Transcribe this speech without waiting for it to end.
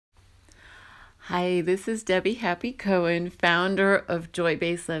Hi, this is Debbie Happy Cohen, founder of Joy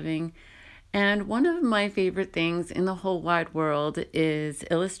Based Living. And one of my favorite things in the whole wide world is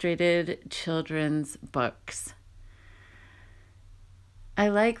illustrated children's books. I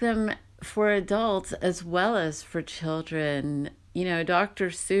like them for adults as well as for children. You know, Dr.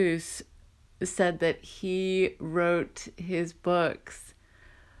 Seuss said that he wrote his books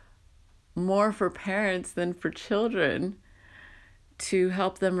more for parents than for children, to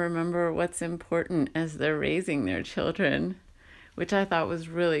help them remember what's important as they're raising their children, which I thought was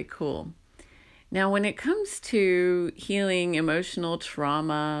really cool. Now, when it comes to healing emotional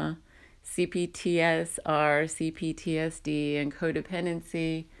trauma, CPTSR, CPTSD, and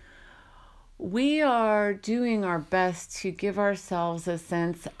codependency, we are doing our best to give ourselves a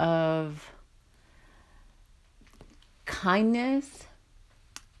sense of kindness,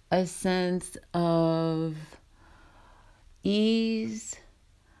 a sense of ease,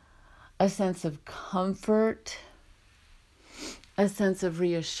 a sense of comfort, a sense of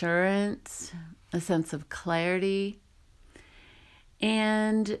reassurance, a sense of clarity.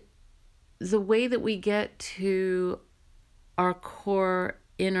 And the way that we get to our core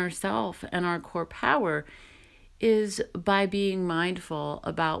inner self and our core power is by being mindful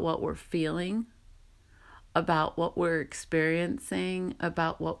about what we're feeling, about what we're experiencing,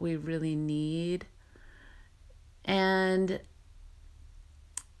 about what we really need. And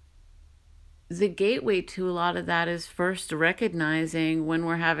the gateway to a lot of that is first recognizing when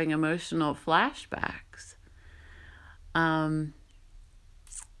we're having emotional flashbacks.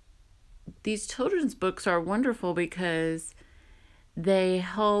 These children's books are wonderful because they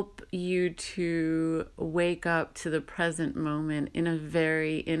help you to wake up to the present moment in a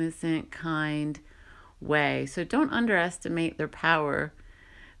very innocent, kind way. So don't underestimate their power.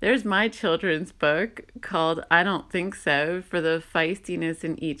 There's my children's book called I Don't Think So, for the feistiness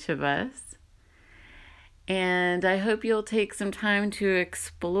in each of us. And I hope you'll take some time to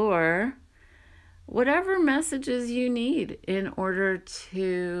explore whatever messages you need in order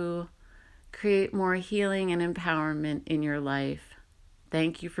to create more healing and empowerment in your life.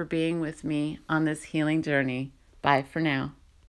 Thank you for being with me on this healing journey. Bye for now.